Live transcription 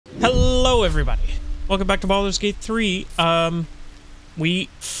Hello, everybody. Welcome back to Baldur's Gate 3. We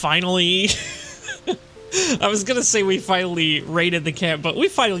finally... I was gonna say we finally raided the camp, but we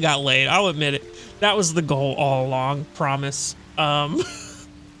finally got laid. I'll admit it. That was the goal all along. Promise. But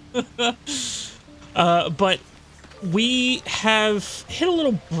we have hit a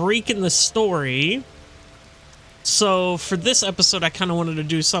little break in the story. So for this episode, I kind of wanted to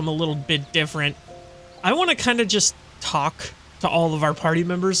do something a little bit different. I want to kind of just talk to all of our party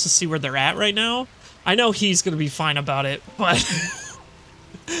members to see where they're at right now. I know he's going to be fine about it, but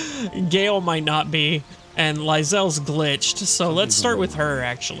Gale might not be, and Lae'zel's glitched, so let's start with her,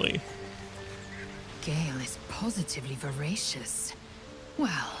 actually. Gale is positively voracious.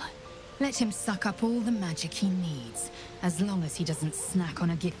 Well, let him suck up all the magic he needs, as long as he doesn't snack on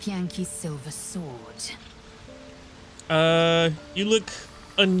a Githyanki's silver sword. You look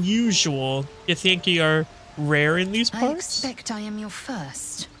unusual. Githyanki are rare in these parts? I expect I am your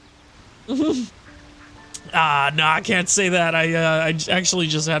first. No, I can't say that. I actually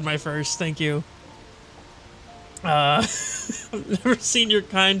just had my first. Thank you. I've never seen your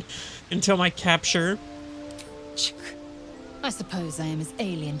kind until my capture. I suppose I am as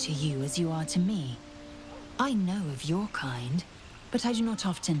alien to you as you are to me. I know of your kind, but I do not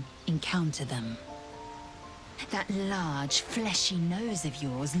often encounter them. That large, fleshy nose of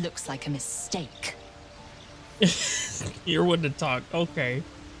yours looks like a mistake. You're one to talk. Okay.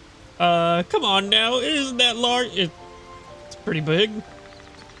 Come on now. Isn't that large? It's pretty big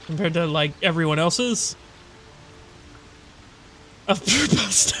compared to, like, everyone else's. A pure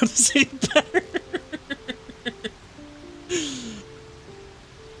bust does it better.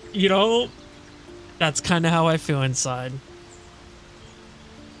 You know, that's kind of how I feel inside.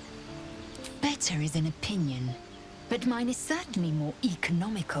 Better is an opinion, but mine is certainly more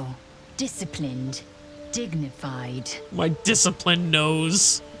economical, disciplined, dignified. My disciplined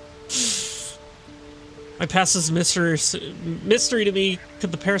nose. My past is mystery to me.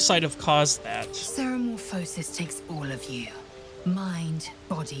 Could the parasite have caused that? Ceramorphosis takes all of you. Mind,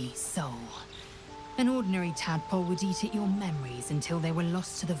 body, soul. An ordinary tadpole would eat at your memories until they were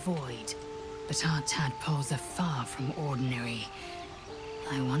lost to the void. But our tadpoles are far from ordinary.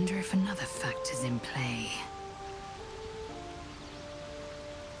 I wonder if another factor's in play.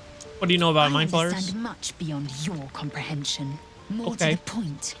 What do you know about mind I flayers? understand much beyond your comprehension. More to the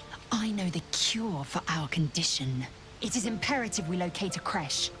point, I know the cure for our condition. It is imperative we locate a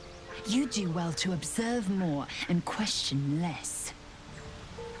creche. You do well to observe more and question less.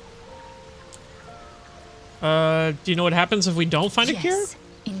 Do you know what happens if we don't find a cure? Yes,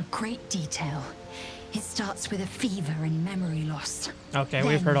 in great detail. It starts with a fever and memory loss. Okay, Then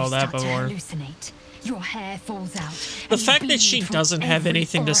we've heard all that you start before. to hallucinate. Your hair falls out. The fact that she doesn't have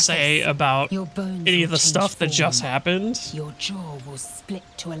anything to say about any of the stuff that just happened Your jaw will split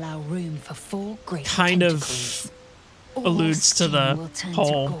to allow room for 4 great kind of tentacles. alludes to the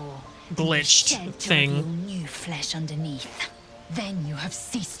whole glitched thing. New flesh underneath. Then you have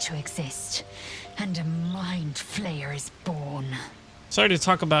ceased to exist, and a mind flayer is born. Sorry to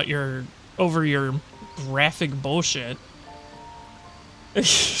talk about your graphic bullshit.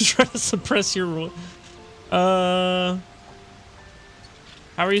 Try to suppress your rule. How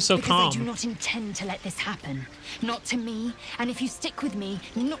are you so calm? Because I do not intend to let this happen. Not to me, and if you stick with me,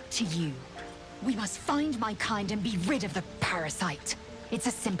 not to you. We must find my kind and be rid of the parasite. It's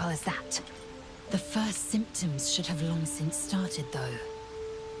as simple as that. The first symptoms should have long since started, though.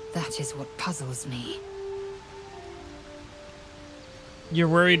 That is what puzzles me. You're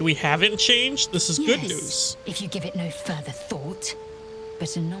worried we haven't changed? This is good Yes, news. if you give it no further thought.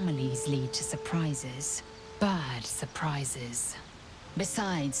 But anomalies lead to surprises. Bad surprises.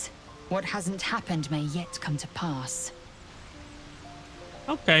 Besides, what hasn't happened may yet come to pass.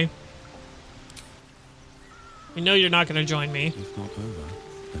 Okay. We know you're not going to join me. If not over,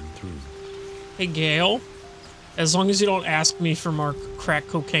 then through. Hey, Gale. As long as you don't ask me for more crack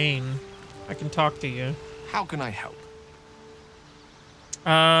cocaine, I can talk to you. How can I help?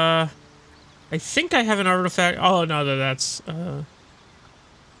 I think I have an artifact. Oh, no, that's,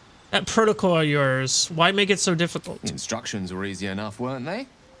 that protocol of yours. Why make it so difficult? The instructions were easy enough, weren't they?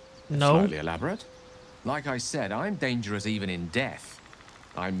 No. Slightly elaborate. Like I said, I'm dangerous even in death.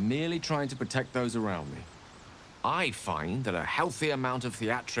 I'm merely trying to protect those around me. I find that a healthy amount of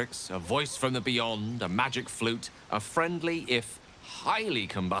theatrics, a voice from the beyond, a magic flute, a friendly, if highly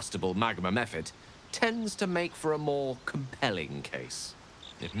combustible magma method, tends to make for a more compelling case.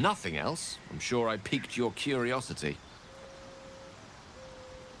 If nothing else, I'm sure I piqued your curiosity.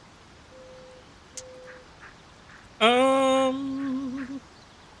 I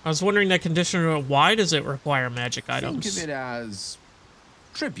was wondering that conditioner, why does it require magic items? Think of it as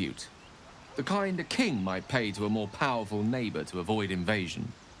Tribute. The kind a king might pay to a more powerful neighbor to avoid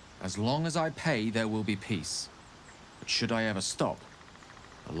invasion. As long as I pay, there will be peace. But should I ever stop,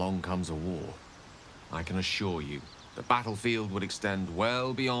 along comes a war. I can assure you, the battlefield would extend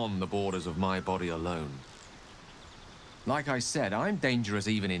well beyond the borders of my body alone. Like I said, I'm dangerous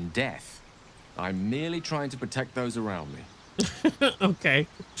even in death. I'm merely trying to protect those around me. Okay.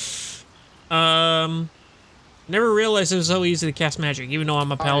 Never realized it was so easy to cast magic, even though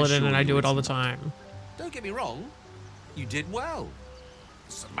I'm a paladin and I do it all the time. Don't get me wrong, you did well.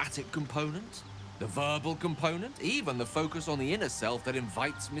 The somatic component, the verbal component, even the focus on the inner self that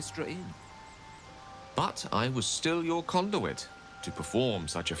invites Mystra in. But I was still your conduit. To perform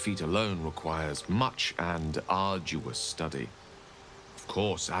such a feat alone requires much and arduous study. Of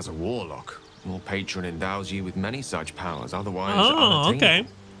course, as a warlock, your patron endows you with many such powers, otherwise unattainable. Okay.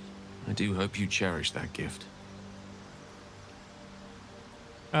 I do hope you cherish that gift.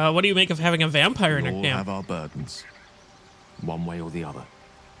 What do you make of having a vampire in We your all camp? have our burdens, one way or the other.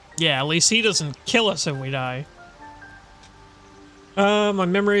 Yeah, at least he doesn't kill us if we die. My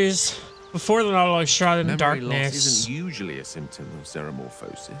memories before the night I was shrouded in Memory loss darkness. isn't usually a symptom of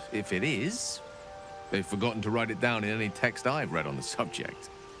xenomorphosis. If it is, they've forgotten to write it down in any text I've read on the subject.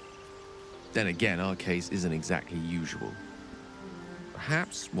 Then again, our case isn't exactly usual.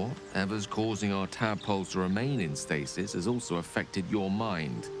 Perhaps whatever's causing our tadpoles to remain in stasis has also affected your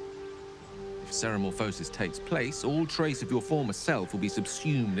mind. If xenomorphosis takes place, all trace of your former self will be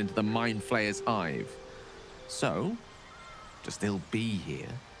subsumed into the Mind Flayer's hive. So, to still be here,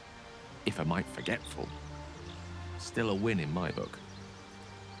 if a mite forgetful, still a win in my book.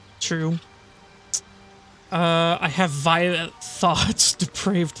 True. I have violent thoughts,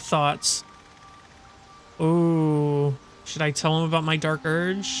 depraved thoughts. Ooh. Should I tell him about my dark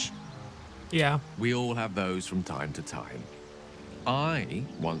urge? Yeah. We all have those from time to time. I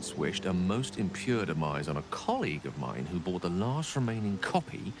once wished a most impure demise on a colleague of mine who bore the last remaining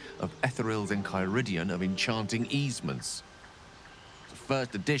copy of Etheril's Enchiridion of Enchanting Easements. It's the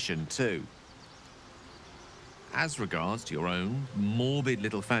first edition, too. As regards to your own morbid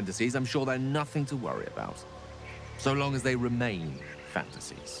little fantasies, I'm sure they're nothing to worry about, so long as they remain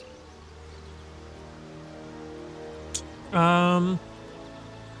fantasies.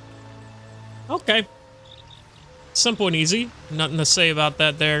 Okay. Simple and easy. Nothing to say about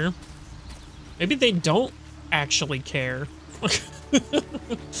that there. Maybe they don't actually care.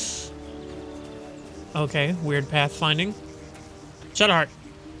 Okay, weird pathfinding. Shadowheart.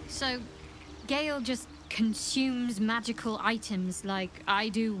 So, Gale just consumes magical items like I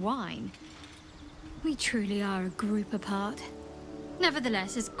do wine. We truly are a group apart.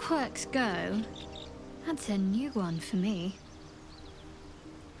 Nevertheless, as quirks go, that's a new one for me.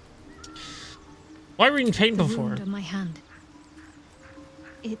 Why were you in pain The before? wound on my hand.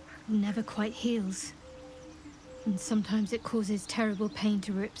 It never quite heals. And sometimes it causes terrible pain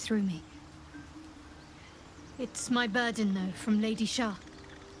to rip through me. It's my burden, though, from Lady Shah.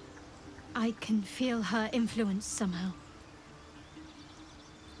 I can feel her influence somehow.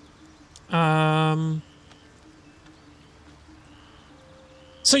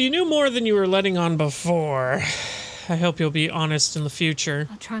 So you knew more than you were letting on before. I hope you'll be honest in the future.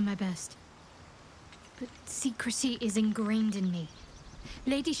 I'll try my best. But secrecy is ingrained in me.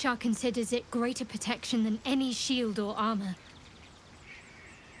 Lady Shah considers it greater protection than any shield or armor.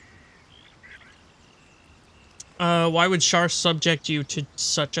 Why would Shar subject you to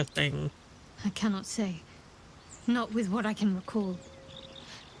such a thing? I cannot say. Not with what I can recall.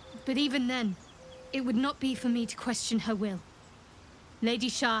 But even then, it would not be for me to question her will. Lady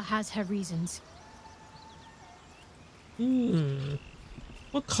Shah has her reasons.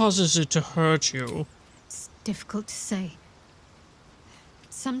 What causes it to hurt you? It's difficult to say.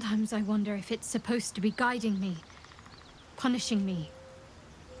 Sometimes I wonder if it's supposed to be guiding me, punishing me,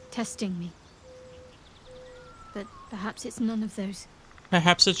 testing me. But perhaps it's none of those.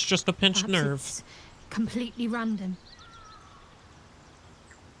 Perhaps it's just a pinched Perhaps nerve. it's completely random.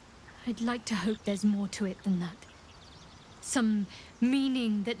 I'd like to hope there's more to it than that. Some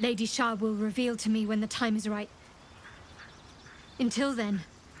meaning that Lady Shah will reveal to me when the time is right. Until then,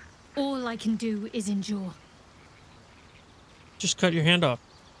 all I can do is endure. Just cut your hand off.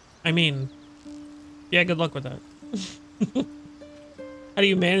 I mean, yeah, good luck with that. How do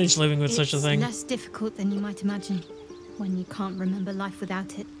you manage living with such a thing? It's less difficult than you might imagine when you can't remember life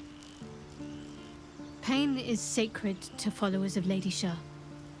without it. Pain is sacred to followers of Lady Shah.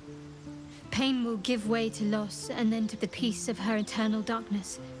 Pain will give way to loss and then to the peace of her eternal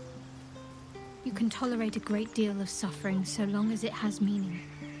darkness. You can tolerate a great deal of suffering so long as it has meaning.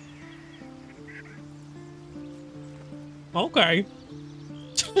 Okay.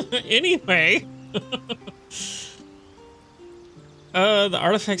 Anyway. The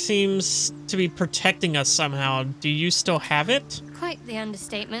artifact seems to be protecting us somehow. Do you still have it? Quite the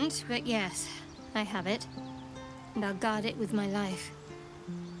understatement, but yes, I have it. And I'll guard it with my life.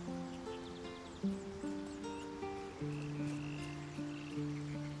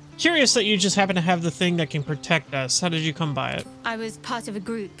 Curious that you just happen to have the thing that can protect us. How did you come by it? I was part of a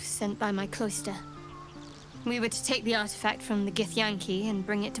group sent by my cloister. We were to take the artifact from the Githyanki and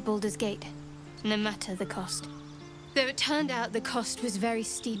bring it to Baldur's Gate, no matter the cost. Though it turned out the cost was very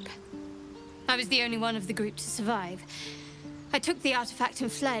steep. I was the only one of the group to survive. I took the artifact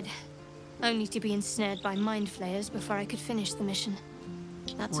and fled, only to be ensnared by mind flayers before I could finish the mission.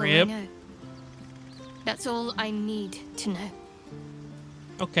 That's all I know. That's all I need to know.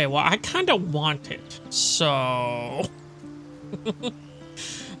 Okay, well, I kind of want it, so...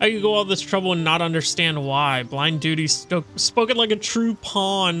 I could go all this trouble and not understand why. Blind duty spoken like a true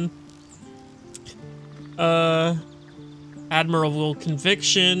pawn. Admirable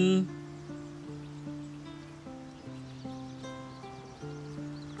conviction.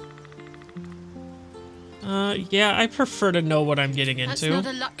 Yeah, I prefer to know what I'm getting into. That's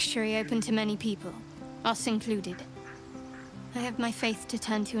not a luxury open to many people, us included. I have my faith to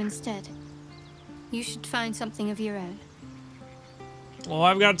turn to instead. You should find something of your own. Well,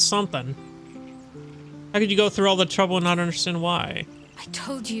 I've got something. How could you go through all the trouble and not understand why? I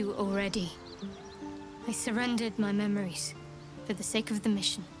told you already. I surrendered my memories for the sake of the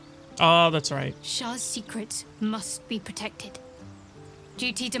mission. Oh, that's right. Shah's secrets must be protected.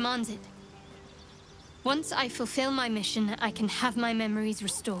 Duty demands it. Once I fulfill my mission, I can have my memories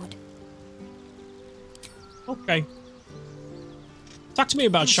restored. Okay. Talk to me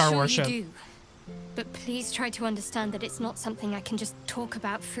about Shar worship. You do, but please try to understand that it's not something I can just talk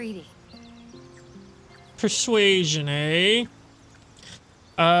about freely. Persuasion, eh?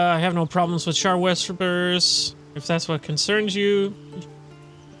 I have no problems with Shar worshippers. If that's what concerns you,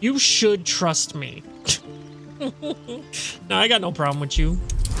 you should trust me. No, I got no problem with you.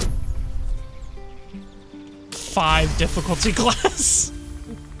 5 difficulty class.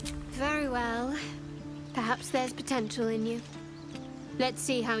 Very well. Perhaps there's potential in you. Let's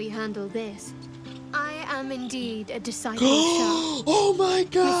see how you handle this. I am indeed a disciple of Shah. Oh my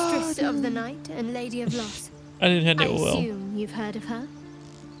god! Mistress of the Night and Lady of Loss. I didn't handle it well. I assume you've heard of her?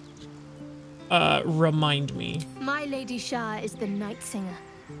 Remind me. My Lady Shah is the Night Singer,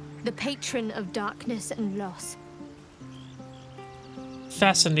 the patron of darkness and loss.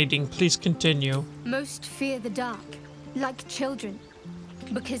 Fascinating. Please continue. Most fear the dark, like children,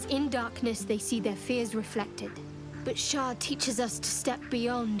 because in darkness they see their fears reflected. But Shah teaches us to step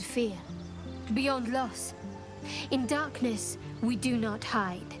beyond fear, beyond loss. In darkness, we do not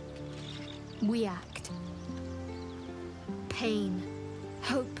hide. We act. Pain,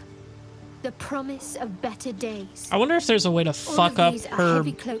 hope, the promise of better days. I wonder if there's a way to fuck up these are her,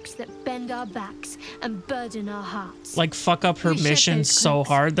 heavy cloaks that bend our backs and burden our hearts. like fuck up her We shed mission those so cloaks.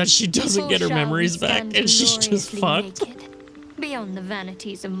 hard that she doesn't Before get her shall we memories back stand and she's just gloriously fucked. naked, beyond the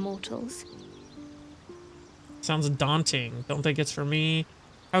vanities of mortals. Sounds daunting. Don't think it's for me.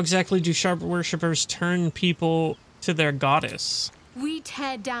 How exactly do Shar worshippers turn people to their goddess? We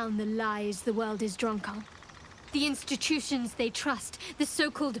tear down the lies the world is drunk on. The institutions they trust, the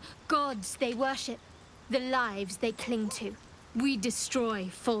so-called gods they worship, the lives they cling to. We destroy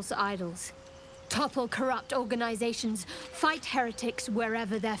false idols, topple corrupt organizations, fight heretics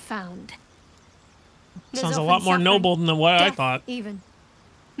wherever they're found. There's Sounds a often lot more suffering, noble than what I death thought. even.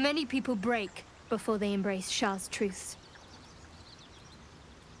 Many people break before they embrace Shah's truths.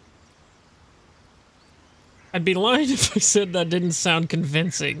 I'd be lying if I said that didn't sound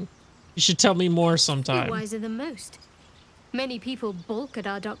convincing. You should tell me more sometime. You're wiser than most. Many people balk at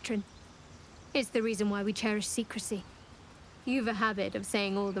our doctrine. It's the reason why we cherish secrecy. You've a habit of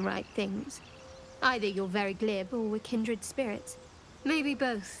saying all the right things. Either you're very glib or we're kindred spirits. Maybe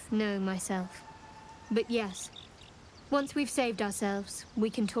both, knowing myself. But yes, once we've saved ourselves, we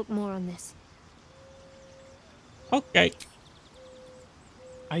can talk more on this. Okay.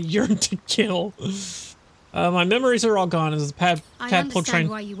 I yearn to kill. My memories are all gone as the tadpole trying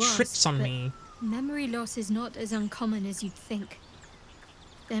why you asked, tricks on but me. Memory loss is not as uncommon as you'd think.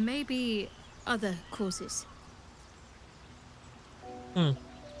 There may be other causes.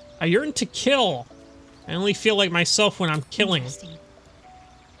 I yearn to kill. I only feel like myself when I'm killing. Interesting.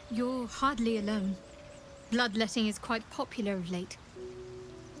 You're hardly alone. Bloodletting is quite popular of late.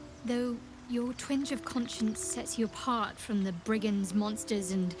 Though your twinge of conscience sets you apart from the brigands,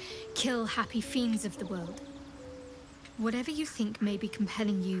 monsters, and kill-happy fiends of the world. Whatever you think may be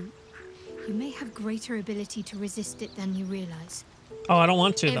compelling you, you may have greater ability to resist it than you realize. Oh, I don't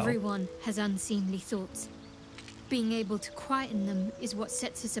want to, though. Everyone has unseemly thoughts. Being able to quieten them is what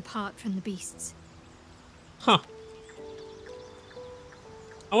sets us apart from the beasts. Huh.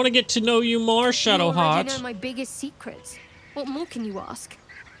 I want to get to know you more, You already Shadowheart. know my biggest secrets. What more can you ask?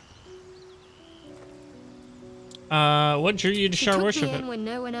 What drew you to She Shar took worship me it? in when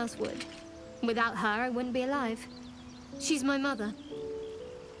no one else would. Without her, I wouldn't be alive. She's my mother.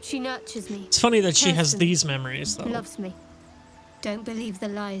 She nurtures me. It's funny that she cares has for me, these memories, though. loves me. Don't believe the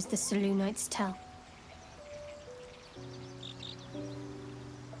lies the Selûnites tell.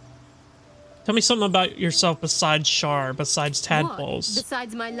 Tell me something about yourself besides Shar, besides tadpoles. What?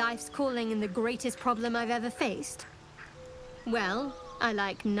 Besides my life's calling and the greatest problem I've ever faced? Well, I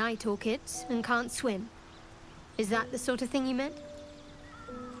like night orchids and can't swim. Is that the sort of thing you meant?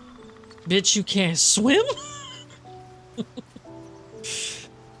 Bitch, you can't swim?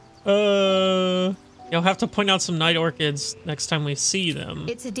 You'll have to point out some night orchids next time we see them.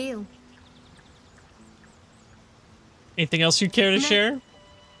 It's a deal. Anything else you'd care to No. share?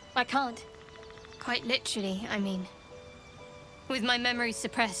 I can't. Quite literally, I mean. With my memory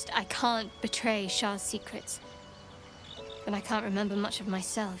suppressed, I can't betray Shar's secrets. But I can't remember much of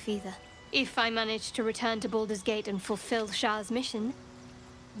myself either. If I manage to return to Baldur's Gate and fulfill Shar's mission,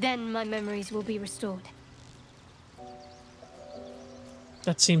 then my memories will be restored.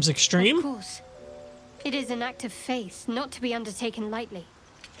 That seems extreme. Of course. It is an act of faith, not to be undertaken lightly.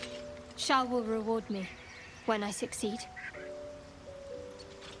 Shar will reward me when I succeed.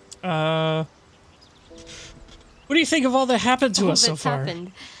 What do you think of all that happened to All us so that's far?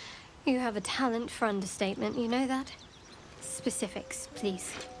 happened. You have a talent for understatement, you know that? Specifics,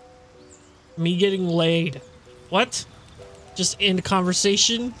 please. Me getting laid. What? Just end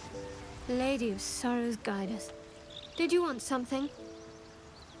conversation? Lady of Sorrows, guide us. Did you want something?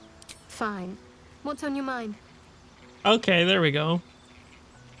 Fine. What's on your mind? Okay, there we go.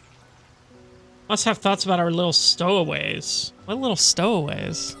 Must have thoughts about our little stowaways. What little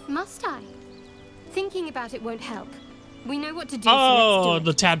stowaways? Must I? Thinking about it won't help. We know what to do, Oh, so let's do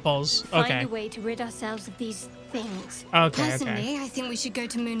the it. tadpoles. Find Okay. a way to rid ourselves of these things. Okay, Personally, I think we should go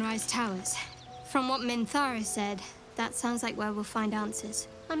to Moonrise Towers. From what Minthara said, that sounds like where we'll find answers.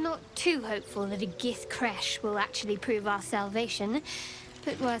 I'm not too hopeful that a Gith crash will actually prove our salvation,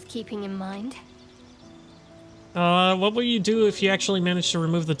 but worth keeping in mind. What will you do if you actually manage to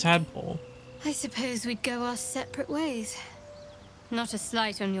remove the tadpole? I suppose we'd go our separate ways. Not a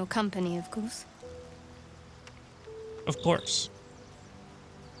slight on your company, of course. Of course.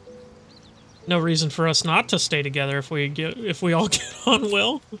 No reason for us not to stay together if we all get on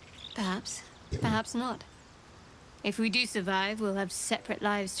well. Perhaps. Perhaps not. If we do survive, we'll have separate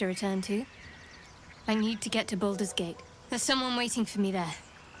lives to return to. I need to get to Baldur's Gate. There's someone waiting for me there.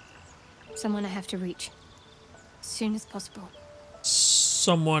 Someone I have to reach. As soon as possible.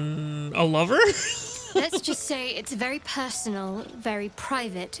 Someone, a lover? Let's just say it's a very personal, very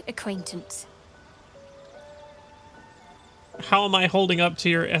private acquaintance. How am I holding up to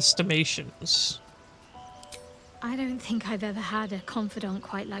your estimations? I don't think I've ever had a confidant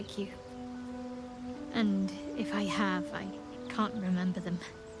quite like you. And if I have, I can't remember them.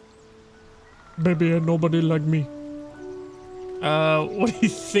 Baby, ain't nobody like me. What do you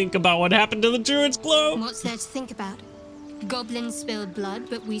think about what happened to the Druid's Globe? What's there to think about? Goblins spilled blood,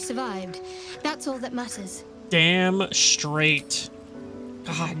 but we survived. That's all that matters. Damn straight.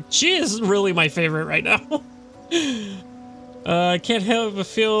 God, she is really my favorite right now. I can't help but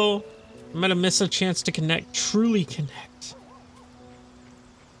feel I'm gonna miss a chance to connect, truly connect.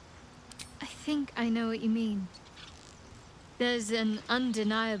 I think I know what you mean. There's an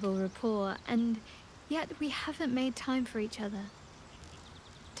undeniable rapport, and yet we haven't made time for each other.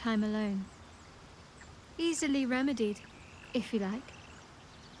 Time alone. Easily remedied, if you like.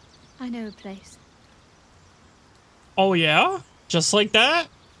 I know a place. Oh yeah? Just like that?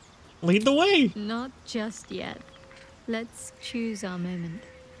 Lead the way. Not just yet. Let's choose our moment.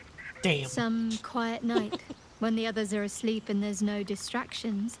 Damn. Some quiet night, when the others are asleep and there's no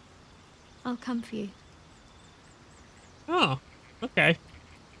distractions, I'll come for you. Oh, okay.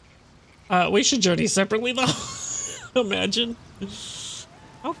 We should journey separately though. Imagine.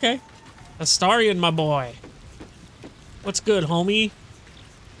 Okay. Astarian, my boy. What's good, homie?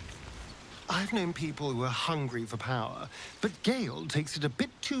 I've known people who are hungry for power, but Gale takes it a bit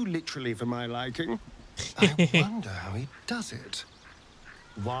too literally for my liking. I wonder how he does it.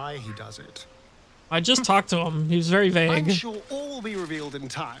 Why he does it. I just talked to him. He was very I'm vague. sure all will be revealed in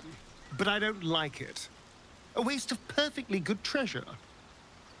time, but I don't like it. A waste of perfectly good treasure.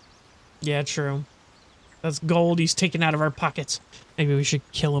 Yeah, true. That's gold he's taking out of our pockets. Maybe we should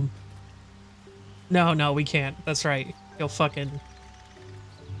kill him. No, we can't. That's right. He'll fucking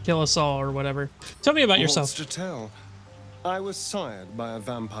kill us all or whatever. Tell me about yourself. What's to tell? I was sired by a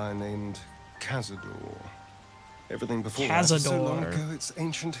vampire named Cazador. Everything before that is so long Cazador. ago, it's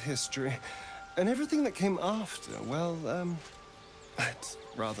ancient history. And everything that came after, well, I'd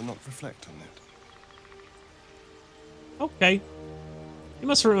rather not reflect on it. Okay. You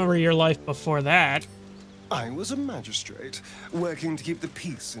must remember your life before that. I was a magistrate, working to keep the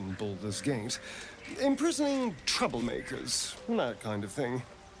peace in Baldur's Gate, imprisoning troublemakers, that kind of thing.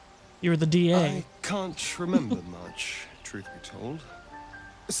 You were the DA. I can't remember much, truth be told.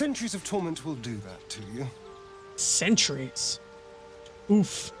 Centuries of torment will do that to you. Centuries.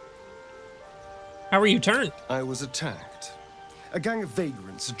 Oof. How were you turned? I was attacked. A gang of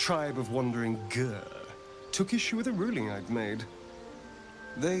vagrants, a tribe of wandering Gur, took issue with a ruling I'd made.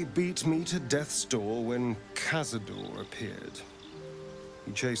 They beat me to death's door when Cazador appeared.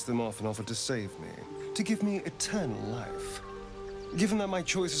 He chased them off and offered to save me, to give me eternal life. Given that my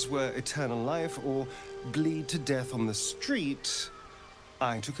choices were eternal life or bleed to death on the street,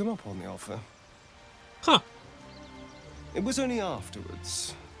 I took him up on the offer. Huh. It was only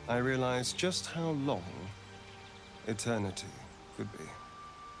afterwards I realized just how long eternity could be.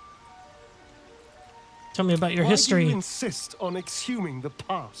 Tell me about your Why history. do you insist on exhuming the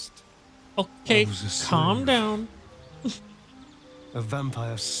past? Okay, I was a calm slave. down. A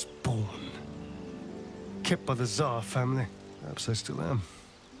vampire spawn. Kept by the Tsar family. Perhaps I still am.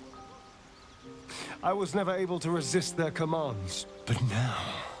 I was never able to resist their commands. But now,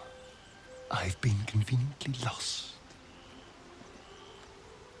 I've been conveniently lost.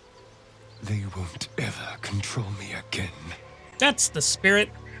 They won't ever control me again. That's the spirit.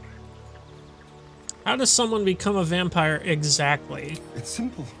 How does someone become a vampire exactly? It's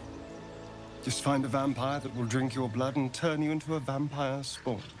simple. Just find a vampire that will drink your blood and turn you into a vampire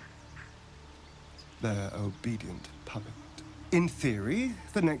spawn. Their obedient puppet. In theory,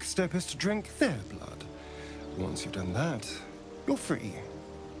 the next step is to drink their blood. Once you've done that, you're free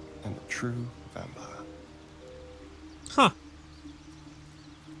and a true vampire. Huh.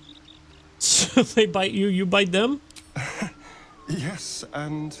 So they bite you, you bite them? Yes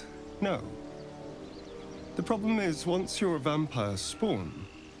and no. The problem is, once you're a vampire spawn,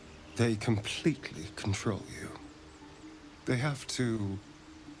 they completely control you. They have to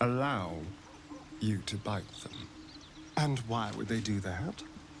allow you to bite them. And why would they do that?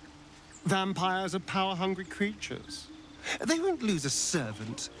 Vampires are power-hungry creatures. They won't lose a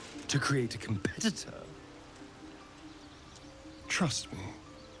servant to create a competitor. Trust me,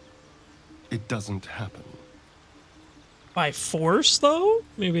 it doesn't happen. By force, though?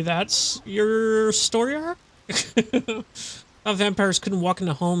 Maybe that's your story arc? Vampires couldn't walk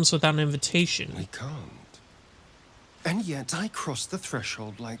into homes without an invitation. We can't. And yet I crossed the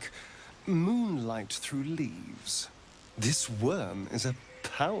threshold like moonlight through leaves. This worm is a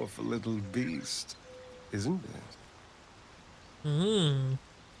powerful little beast, isn't it? Hmm.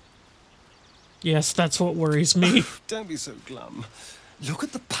 Yes, that's what worries me. Don't be so glum. Look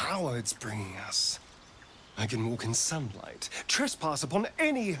at the power it's bringing us. I can walk in sunlight, trespass upon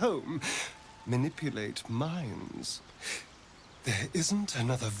any home, manipulate minds. There isn't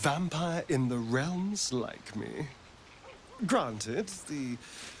another vampire in the realms like me. Granted, the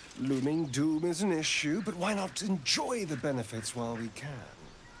looming doom is an issue, but why not enjoy the benefits while we can?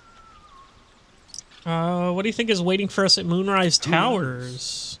 What do you think is waiting for us at Moonrise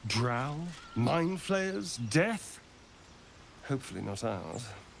Towers? Drow? Mind flayers? Death? Hopefully not ours.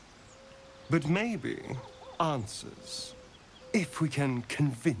 But maybe answers, if we can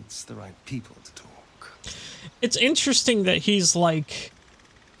convince the right people to talk. It's interesting that he's like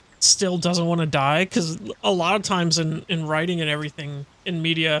still doesn't want to die, because a lot of times in writing and everything in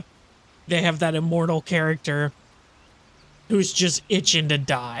media, they have that immortal character who's just itching to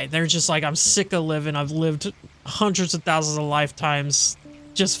die. They're just like, I'm sick of living. I've lived hundreds of thousands of lifetimes.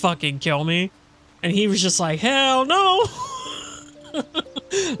 Just fucking kill me. And he was just like, hell no.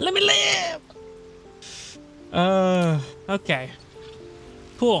 Let me live. Okay.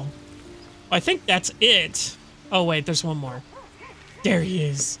 Cool. I think that's it. Oh, wait, there's one more. There he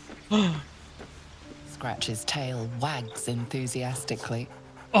is. Scratch's tail wags enthusiastically.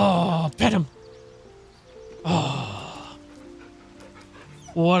 Oh, pet him. Oh.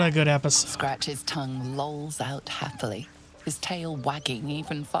 What a good episode. Scratch's tongue lolls out happily, his tail wagging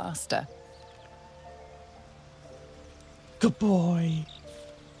even faster. Good boy.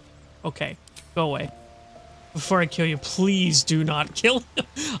 Okay, go away. Before I kill you, please do not kill him.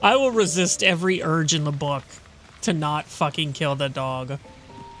 I will resist every urge in the book to not fucking kill the dog.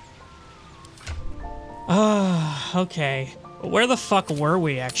 Okay. Where the fuck were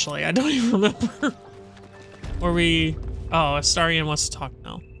we, actually? I don't even remember. Were we... Oh, Astarian wants to talk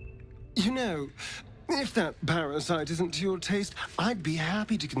now. You know, if that parasite isn't to your taste, I'd be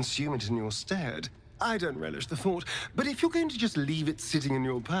happy to consume it in your stead. I don't relish the thought, but if you're going to just leave it sitting in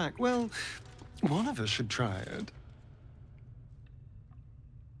your pack, well, one of us should try it.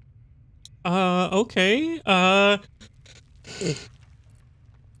 Okay.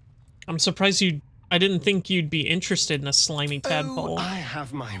 I'm surprised I didn't think you'd be interested in a slimy tadpole. Oh, I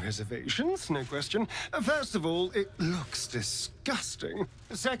have my reservations, no question. First of all, it looks disgusting.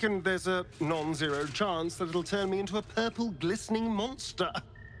 Second, there's a non-zero chance that it'll turn me into a purple glistening monster.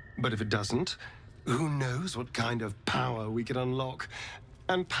 But if it doesn't, who knows what kind of power we can unlock.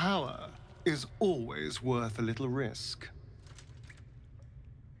 And power is always worth a little risk.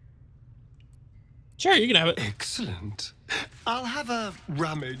 Sure, you can have it. Excellent. I'll have a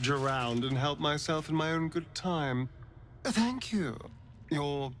rummage around and help myself in my own good time. Thank you.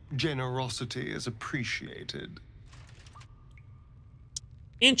 Your generosity is appreciated.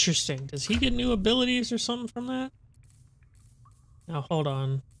 Interesting. Does he get new abilities or something from that? Now, hold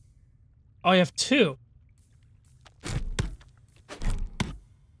on. Oh, I have 2.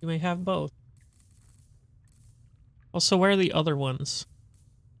 You may have both. Also, where are the other ones?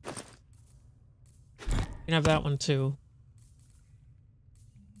 You can have that one too.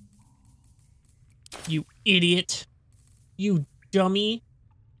 You idiot. You dummy.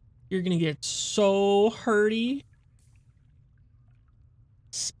 You're gonna get so hurty.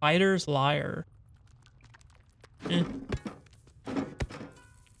 Spider's Lyre. Eh.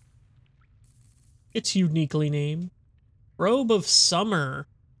 It's uniquely named. Robe of Summer.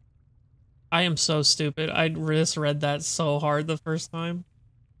 I am so stupid. I just read that so hard the first time.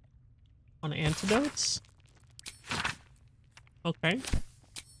 On antidotes? Okay.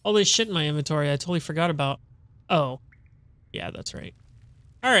 All this shit in my inventory I totally forgot about. Oh. Yeah, that's right.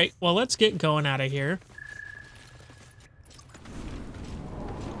 Alright, well, let's get going out of here.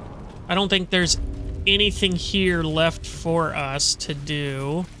 I don't think there's anything here left for us to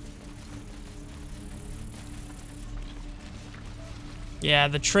do. Yeah,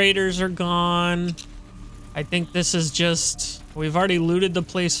 the traders are gone. I think this is just... We've already looted the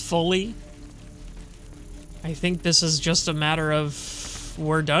place fully. I think this is just a matter of...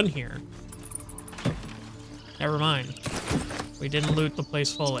 We're done here. Never mind. We didn't loot the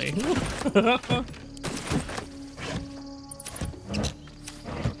place fully.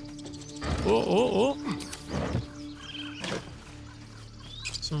 Oh.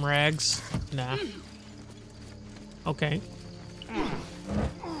 Some rags. Nah. Okay.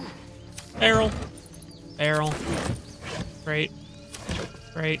 Barrel. Great.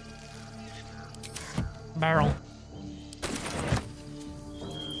 Barrel.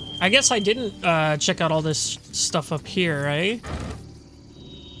 I guess I didn't check out all this stuff up here, right?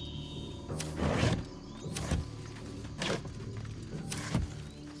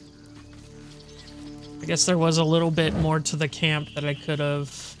 I guess there was a little bit more to the camp that I could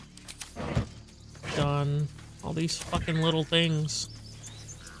have done. All these fucking little things.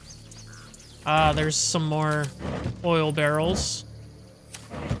 Ah, there's some more oil barrels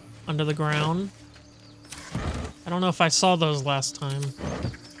under the ground. I don't know if I saw those last time.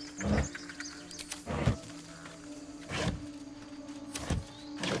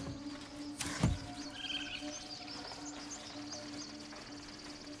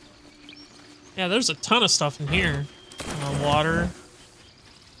 Yeah, there's a ton of stuff in here. Water.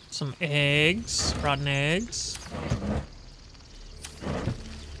 Some eggs. Rotten eggs.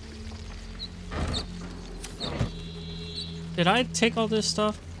 Did I take all this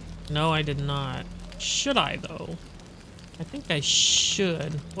stuff? No, I did not. Should I, though? I think I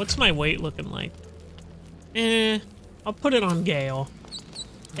should. What's my weight looking like? I'll put it on Gale.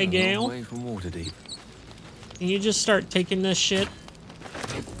 Hey, Gale? Away from Waterdeep. Can you just start taking this shit?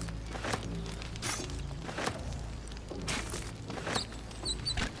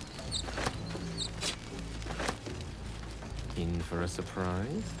 In for a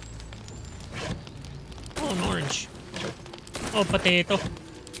surprise? Oh, an orange. Oh, potato.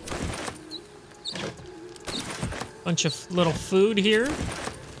 Bunch of little food here.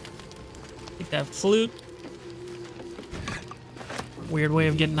 Take that flute. Weird way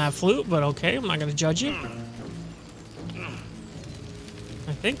of getting that flute, but okay, I'm not gonna judge it.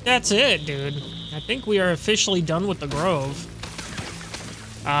 I think that's it, dude. I think we are officially done with the Grove.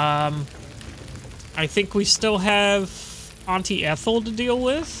 I think we still have Auntie Ethel to deal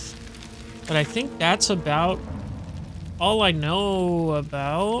with, but I think that's about all I know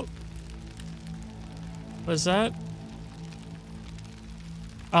about. Was that?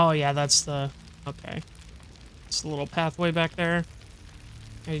 Oh yeah, that's the... Okay. It's a little pathway back there.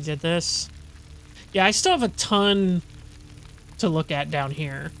 I did this. Yeah, I still have a ton to look at down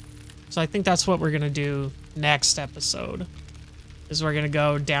here. So I think that's what we're gonna do next episode. Is we're gonna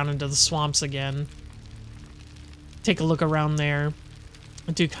go down into the swamps again. Take a look around there.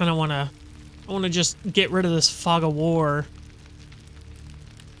 I do kind of I wanna just get rid of this fog of war.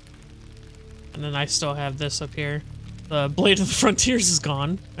 And then I still have this up here. The Blade of the Frontiers is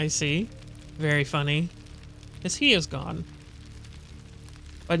gone, I see. Very funny. Because he is gone.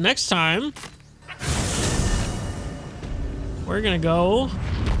 But next time, we're gonna go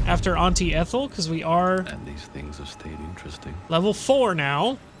after Auntie Ethel, because we are And these things have stayed interesting. level 4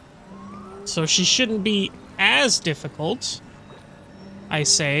 now. So she shouldn't be as difficult, I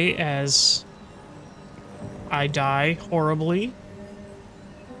say, as I die horribly.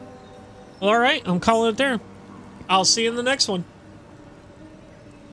 All right, I'm calling it there. I'll see you in the next one.